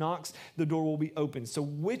one who knocks, the door will be open. So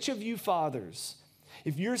which of you fathers,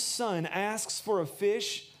 if your son asks for a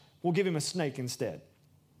fish, will give him a snake instead?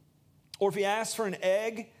 Or if he asks for an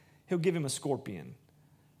egg, he'll give him a scorpion.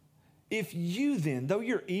 If you then, though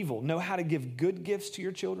you're evil, know how to give good gifts to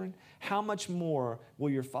your children, how much more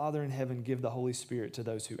will your Father in heaven give the Holy Spirit to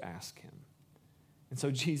those who ask him? And so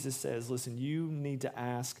Jesus says, listen, you need to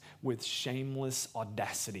ask with shameless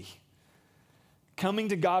audacity. Coming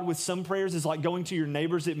to God with some prayers is like going to your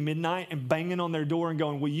neighbors at midnight and banging on their door and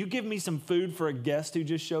going, will you give me some food for a guest who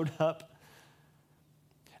just showed up?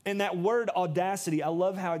 And that word audacity, I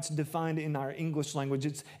love how it's defined in our English language.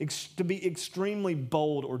 It's to be extremely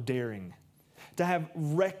bold or daring, to have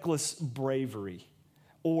reckless bravery,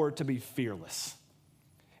 or to be fearless.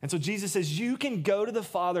 And so Jesus says, you can go to the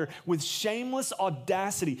Father with shameless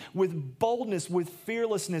audacity, with boldness, with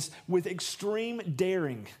fearlessness, with extreme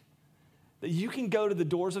daring. That you can go to the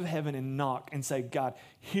doors of heaven and knock and say, God,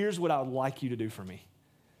 here's what I would like you to do for me.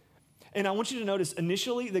 And I want you to notice,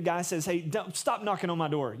 initially, the guy says, hey, stop knocking on my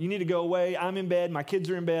door. You need to go away. I'm in bed. My kids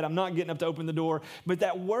are in bed. I'm not getting up to open the door. But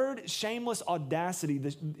that word, shameless audacity,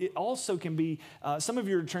 it also can be, some of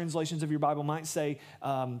your translations of your Bible might say,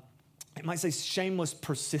 it might say shameless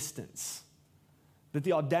persistence. That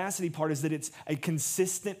the audacity part is that it's a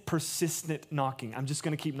consistent, persistent knocking. I'm just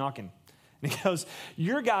going to keep knocking. And he goes,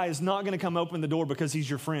 your guy is not going to come open the door because he's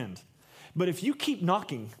your friend. But if you keep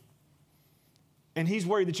knocking and he's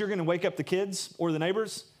worried that you're going to wake up the kids or the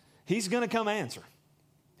neighbors, he's going to come answer.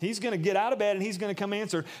 He's going to get out of bed and he's going to come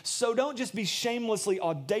answer. So don't just be shamelessly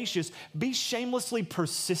audacious, be shamelessly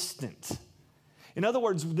persistent. In other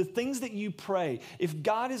words, the things that you pray, if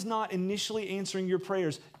God is not initially answering your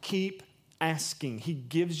prayers, keep asking. He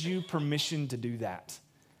gives you permission to do that.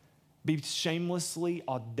 Be shamelessly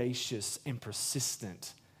audacious and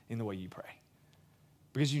persistent in the way you pray.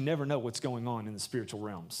 Because you never know what's going on in the spiritual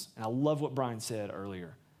realms. And I love what Brian said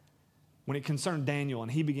earlier. When it concerned Daniel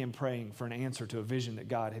and he began praying for an answer to a vision that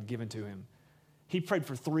God had given to him, he prayed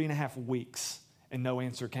for 3.5 weeks and no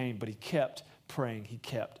answer came, but he kept praying. He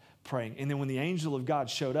kept praying. And then when the angel of God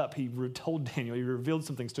showed up, he told Daniel, he revealed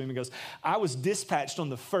some things to him. He goes, I was dispatched on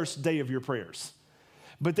the first day of your prayers,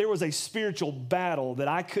 but there was a spiritual battle that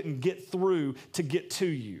I couldn't get through to get to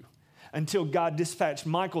you until God dispatched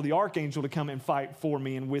Michael, the archangel, to come and fight for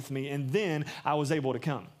me and with me. And then I was able to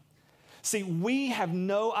come. See, we have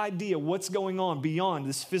no idea what's going on beyond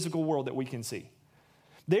this physical world that we can see.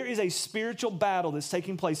 There is a spiritual battle that's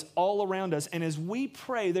taking place all around us. And as we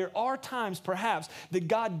pray, there are times perhaps that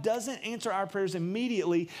God doesn't answer our prayers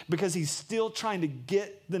immediately because he's still trying to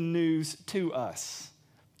get the news to us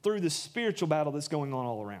through the spiritual battle that's going on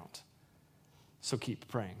all around. So keep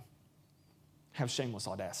praying. Have shameless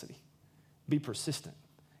audacity. Be persistent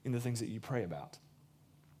in the things that you pray about.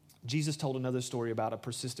 Jesus told another story about a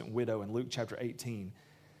persistent widow in Luke chapter 18.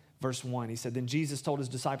 Verse 1, he said, then Jesus told his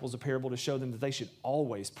disciples a parable to show them that they should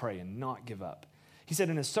always pray and not give up. He said,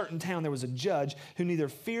 in a certain town there was a judge who neither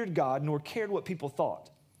feared God nor cared what people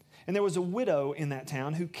thought. And there was a widow in that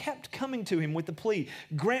town who kept coming to him with the plea,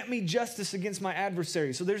 grant me justice against my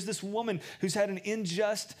adversary. So there's this woman who's had an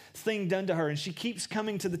unjust thing done to her, and she keeps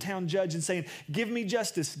coming to the town judge and saying, give me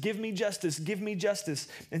justice, give me justice, give me justice.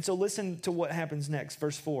 And so listen to what happens next,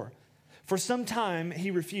 verse 4. For some time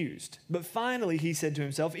he refused, but finally he said to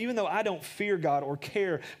himself, even though I don't fear God or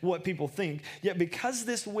care what people think, yet because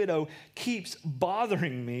this widow keeps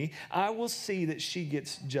bothering me, I will see that she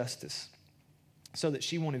gets justice so that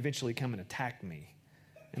she won't eventually come and attack me.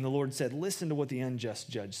 And the Lord said, listen to what the unjust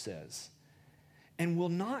judge says. And will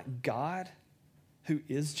not God, who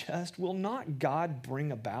is just, will not God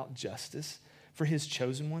bring about justice for his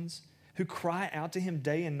chosen ones who cry out to him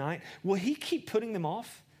day and night? Will he keep putting them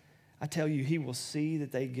off? I tell you, he will see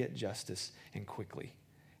that they get justice and quickly.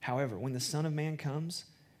 However, when the Son of Man comes,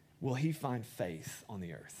 will he find faith on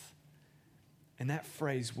the earth? And that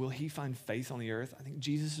phrase, will he find faith on the earth? I think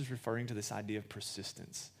Jesus is referring to this idea of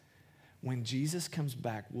persistence. When Jesus comes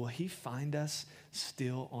back, will he find us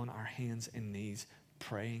still on our hands and knees,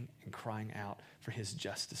 praying and crying out for his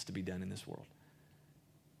justice to be done in this world?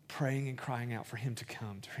 Praying and crying out for him to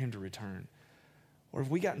come, for him to return. Or have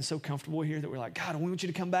we gotten so comfortable here that we're like, God, we want you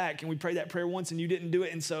to come back, and we prayed that prayer once and you didn't do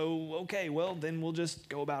it, and so, okay, well, then we'll just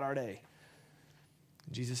go about our day.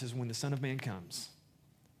 Jesus says, when the Son of Man comes,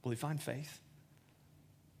 will he find faith?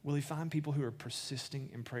 Will he find people who are persisting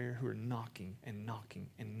in prayer, who are knocking and knocking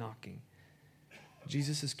and knocking?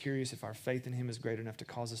 Jesus is curious if our faith in him is great enough to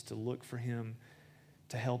cause us to look for him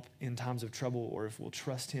to help in times of trouble, or if we'll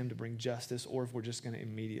trust him to bring justice, or if we're just going to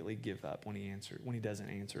immediately give up when he doesn't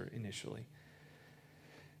answer initially.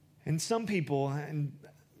 And some people, and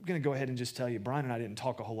I'm going to go ahead and just tell you, Brian and I didn't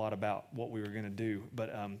talk a whole lot about what we were going to do,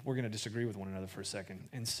 but we're going to disagree with one another for a second.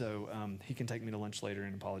 And so he can take me to lunch later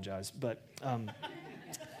and apologize. But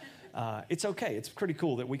it's okay. It's pretty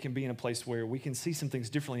cool that we can be in a place where we can see some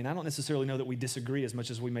things differently. And I don't necessarily know that we disagree as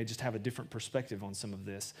much as we may just have a different perspective on some of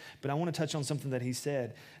this. But I want to touch on something that he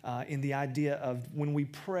said in the idea of when we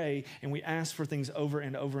pray and we ask for things over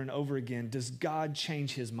and over and over again, does God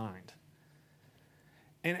change his mind?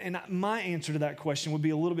 And my answer to that question would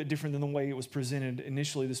be a little bit different than the way it was presented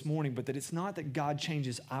initially this morning, but that it's not that God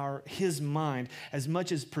changes his mind as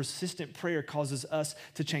much as persistent prayer causes us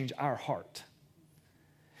to change our heart.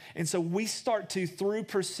 And so we start to, through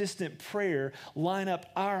persistent prayer, line up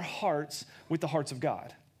our hearts with the hearts of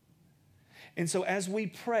God. And so as we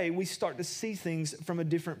pray, we start to see things from a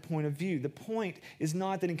different point of view. The point is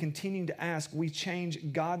not that in continuing to ask, we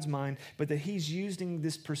change God's mind, but that he's using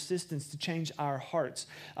this persistence to change our hearts.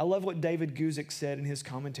 I love what David Guzik said in his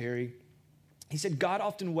commentary. He said, God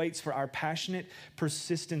often waits for our passionate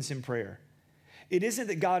persistence in prayer. It isn't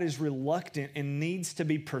that God is reluctant and needs to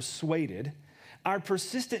be persuaded. Our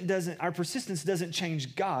persistence doesn't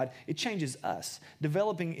change God, it changes us,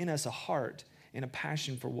 developing in us a heart and a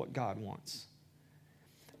passion for what God wants.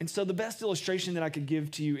 And so the best illustration that I could give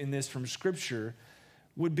to you in this from Scripture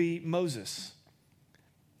would be Moses.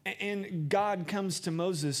 And God comes to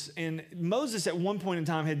Moses, and Moses at one point in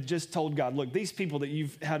time had just told God, look, these people that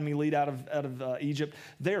you've had me lead out of Egypt,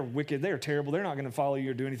 they're wicked, they're terrible, they're not going to follow you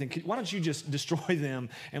or do anything. Why don't you just destroy them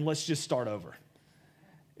and let's just start over?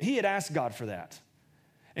 He had asked God for that.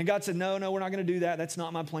 And God said, no, we're not going to do that. That's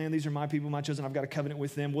not my plan. These are my people, my chosen. I've got a covenant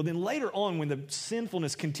with them. Well, then later on, when the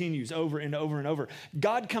sinfulness continues over and over and over,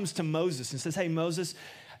 God comes to Moses and says, hey, Moses,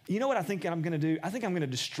 you know what I think I'm going to do? I think I'm going to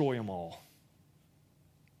destroy them all.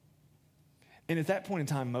 And at that point in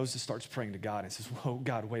time, Moses starts praying to God and says, whoa,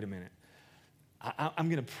 God, wait a minute. I'm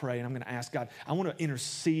going to pray and I'm going to ask God, I want to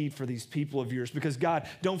intercede for these people of yours because God,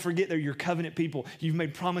 don't forget they're your covenant people. You've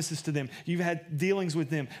made promises to them. You've had dealings with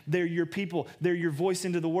them. They're your people. They're your voice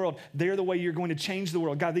into the world. They're the way you're going to change the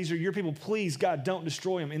world. God, these are your people. Please, God, don't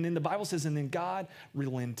destroy them. And then the Bible says, and then God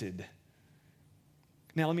relented.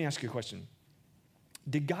 Now, let me ask you a question.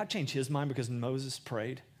 Did God change his mind because Moses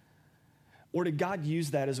prayed? Or did God use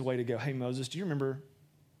that as a way to go, hey, Moses, do you remember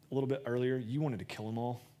a little bit earlier, you wanted to kill them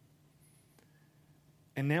all?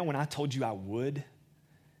 And now when I told you I would,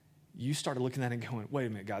 you started looking at it and going, wait a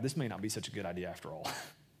minute, God, this may not be such a good idea after all.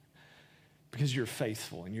 Because you're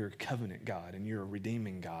faithful and you're a covenant God and you're a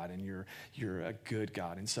redeeming God and you're a good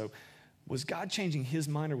God. And so was God changing his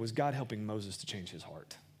mind or was God helping Moses to change his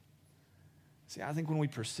heart? See, I think when we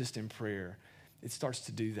persist in prayer, it starts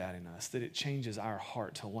to do that in us, that it changes our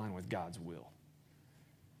heart to align with God's will.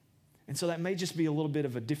 And so that may just be a little bit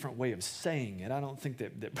of a different way of saying it. I don't think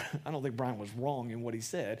I don't think Brian was wrong in what he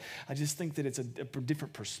said. I just think that it's a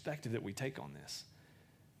different perspective that we take on this.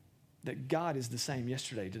 That God is the same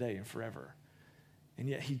yesterday, today, and forever. And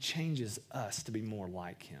yet he changes us to be more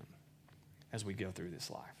like him as we go through this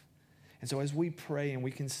life. And so as we pray and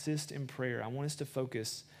we consist in prayer, I want us to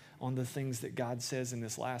focus on the things that God says in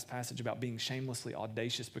this last passage about being shamelessly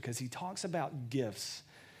audacious, because he talks about gifts.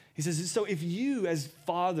 He says, so if you as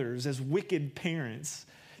fathers, as wicked parents,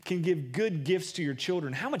 can give good gifts to your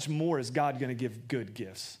children, how much more is God going to give good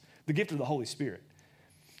gifts? The gift of the Holy Spirit.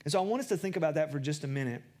 And so I want us to think about that for just a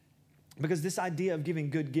minute, because this idea of giving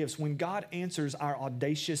good gifts, when God answers our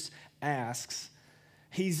audacious asks,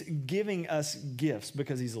 he's giving us gifts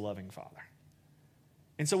because he's a loving Father.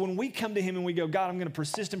 And so when we come to him and we go, God, I'm going to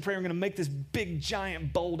persist in prayer, I'm going to make this big,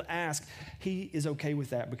 giant, bold ask, he is okay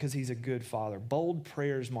with that because he's a good Father. Bold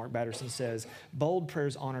prayers, Mark Batterson says, bold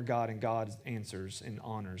prayers honor God, and God answers and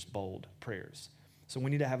honors bold prayers. So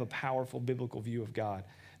we need to have a powerful biblical view of God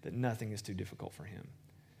that nothing is too difficult for him.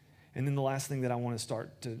 And then the last thing that I want to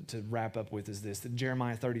start to wrap up with is this, that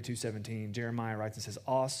Jeremiah 32:17, Jeremiah writes and says,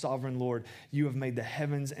 "Ah, sovereign Lord, you have made the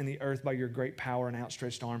heavens and the earth by your great power and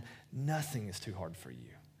outstretched arm. Nothing is too hard for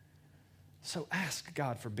you." So ask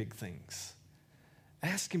God for big things.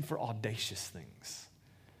 Ask him for audacious things.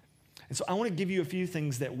 And so I want to give you a few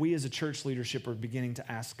things that we as a church leadership are beginning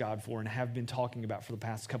to ask God for and have been talking about for the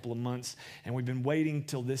past couple of months. And we've been waiting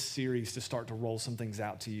till this series to start to roll some things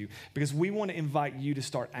out to you because we want to invite you to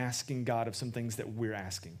start asking God of some things that we're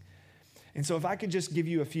asking. And so if I could just give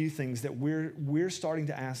you a few things that we're starting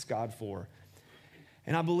to ask God for.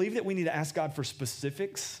 And I believe that we need to ask God for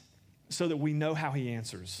specifics so that we know how he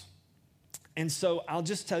answers. And so I'll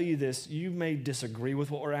just tell you this. You may disagree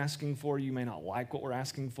with what we're asking for. You may not like what we're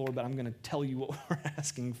asking for, but I'm going to tell you what we're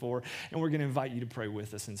asking for, and we're going to invite you to pray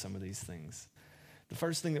with us in some of these things. The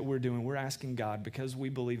first thing that we're doing, we're asking God, because we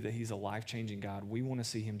believe that he's a life-changing God, we want to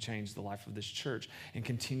see him change the life of this church and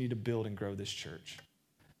continue to build and grow this church.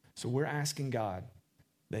 So we're asking God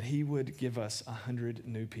that he would give us 100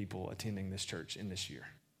 new people attending this church in this year.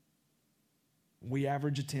 We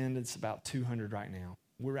average attendance about 200 right now.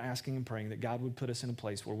 We're asking and praying that God would put us in a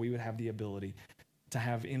place where we would have the ability to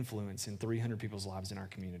have influence in 300 people's lives in our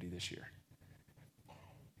community this year.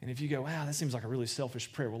 And if you go, wow, that seems like a really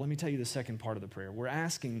selfish prayer. Well, let me tell you the second part of the prayer. We're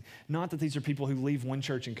asking not that these are people who leave one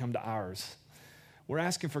church and come to ours. We're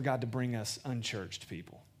asking for God to bring us unchurched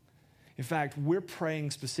people. In fact, we're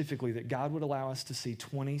praying specifically that God would allow us to see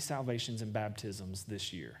 20 salvations and baptisms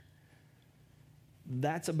this year.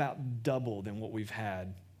 That's about double than what we've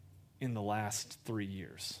had in the last 3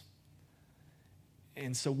 years.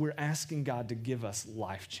 And so we're asking God to give us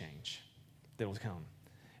life change that will come.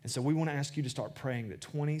 And so we want to ask you to start praying that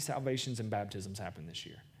 20 salvations and baptisms happen this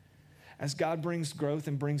year. As God brings growth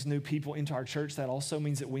and brings new people into our church, that also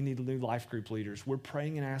means that we need new life group leaders. We're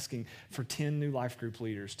praying and asking for 10 new life group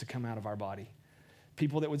leaders to come out of our body.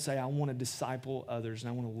 People that would say, I want to disciple others and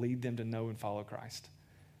I want to lead them to know and follow Christ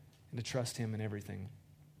and to trust him in everything.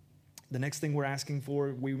 The next thing we're asking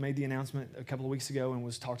for, we made the announcement a couple of weeks ago and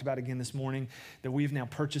was talked about again this morning, that we've now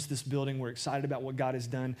purchased this building. We're excited about what God has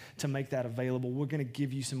done to make that available. We're going to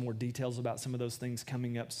give you some more details about some of those things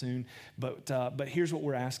coming up soon. But here's what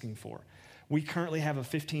we're asking for. We currently have a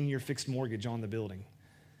 15-year fixed mortgage on the building.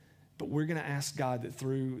 But we're going to ask God that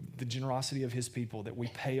through the generosity of his people that we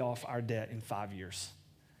pay off our debt in 5 years.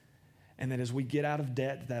 And that as we get out of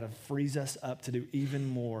debt, that frees us up to do even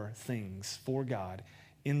more things for God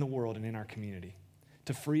in the world and in our community,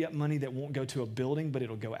 to free up money that won't go to a building, but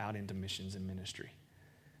it'll go out into missions and ministry.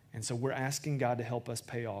 And so we're asking God to help us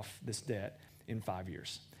pay off this debt in 5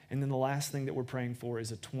 years. And then the last thing that we're praying for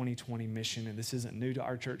is a 2020 mission. And this isn't new to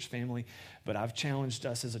our church family, but I've challenged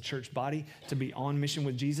us as a church body to be on mission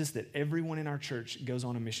with Jesus, that everyone in our church goes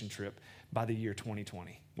on a mission trip by the year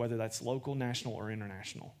 2020, whether that's local, national, or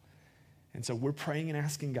international. And so we're praying and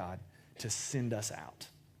asking God to send us out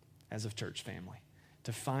as a church family,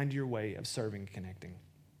 to find your way of serving and connecting.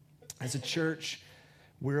 As a church,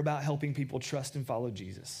 we're about helping people trust and follow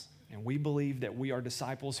Jesus. And we believe that we are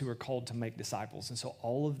disciples who are called to make disciples. And so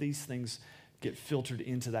all of these things get filtered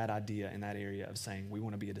into that idea in that area of saying we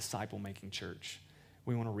want to be a disciple-making church.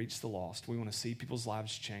 We want to reach the lost. We want to see people's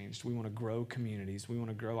lives changed. We want to grow communities. We want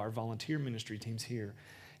to grow our volunteer ministry teams here.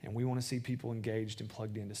 And we want to see people engaged and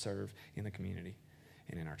plugged in to serve in the community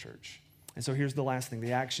and in our church. And so here's the last thing,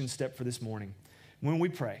 the action step for this morning. When we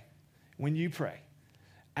pray, when you pray,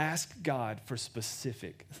 ask God for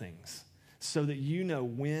specific things so that you know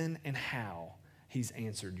when and how he's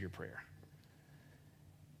answered your prayer.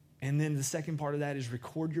 And then the second part of that is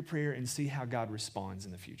record your prayer and see how God responds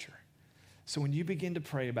in the future. So when you begin to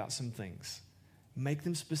pray about some things, make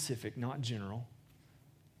them specific, not general.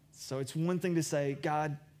 So it's one thing to say,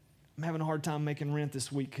 God, I'm having a hard time making rent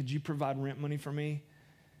this week. Could you provide rent money for me?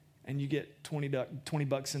 And you get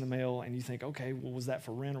 $20 in the mail and you think, okay, well, was that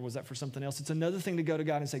for rent or was that for something else? It's another thing to go to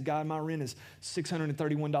God and say, God, my rent is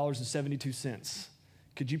 $631.72.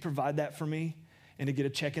 Could you provide that for me? And to get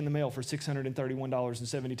a check in the mail for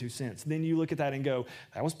 $631.72. Then you look at that and go,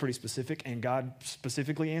 that was pretty specific, and God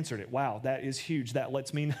specifically answered it. Wow, that is huge. That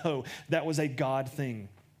lets me know that was a God thing,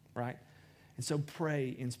 right? And so pray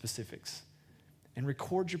in specifics and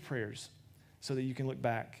record your prayers so that you can look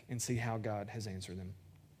back and see how God has answered them.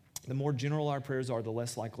 The more general our prayers are, the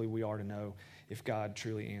less likely we are to know if God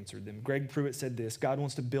truly answered them. Greg Pruitt said this: God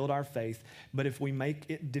wants to build our faith, but if we make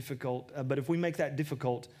that difficult,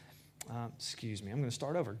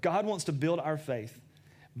 God wants to build our faith,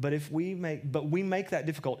 but we make that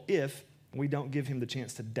difficult if we don't give him the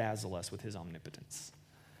chance to dazzle us with his omnipotence.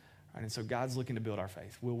 Right? And so God's looking to build our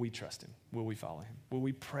faith. Will we trust him? Will we follow him? Will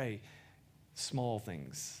we pray small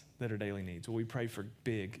things that are daily needs? Will we pray for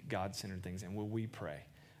big, God-centered things? And will we pray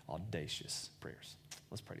audacious prayers?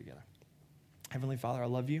 Let's pray together. Heavenly Father, I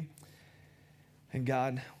love you. And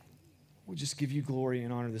God, we just give you glory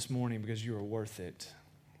and honor this morning because you are worth it,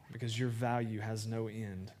 because your value has no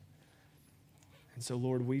end. And so,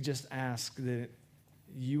 Lord, we just ask that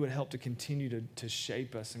you would help to continue to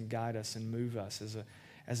shape us and guide us and move us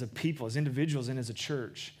as a people, as individuals, and as a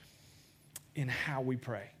church in how we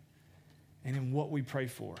pray and in what we pray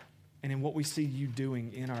for and in what we see you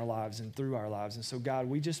doing in our lives and through our lives. And so, God,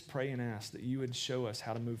 we just pray and ask that you would show us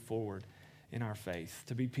how to move forward in our faith,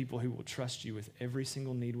 to be people who will trust you with every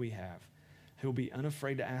single need we have, who will be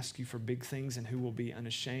unafraid to ask you for big things, and who will be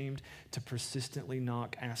unashamed to persistently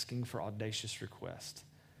knock, asking for audacious requests.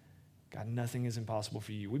 God, nothing is impossible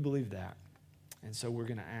for you. We believe that. And so we're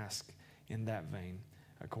going to ask in that vein,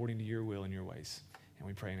 according to your will and your ways. And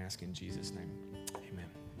we pray and ask in Jesus' name.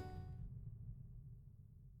 Amen.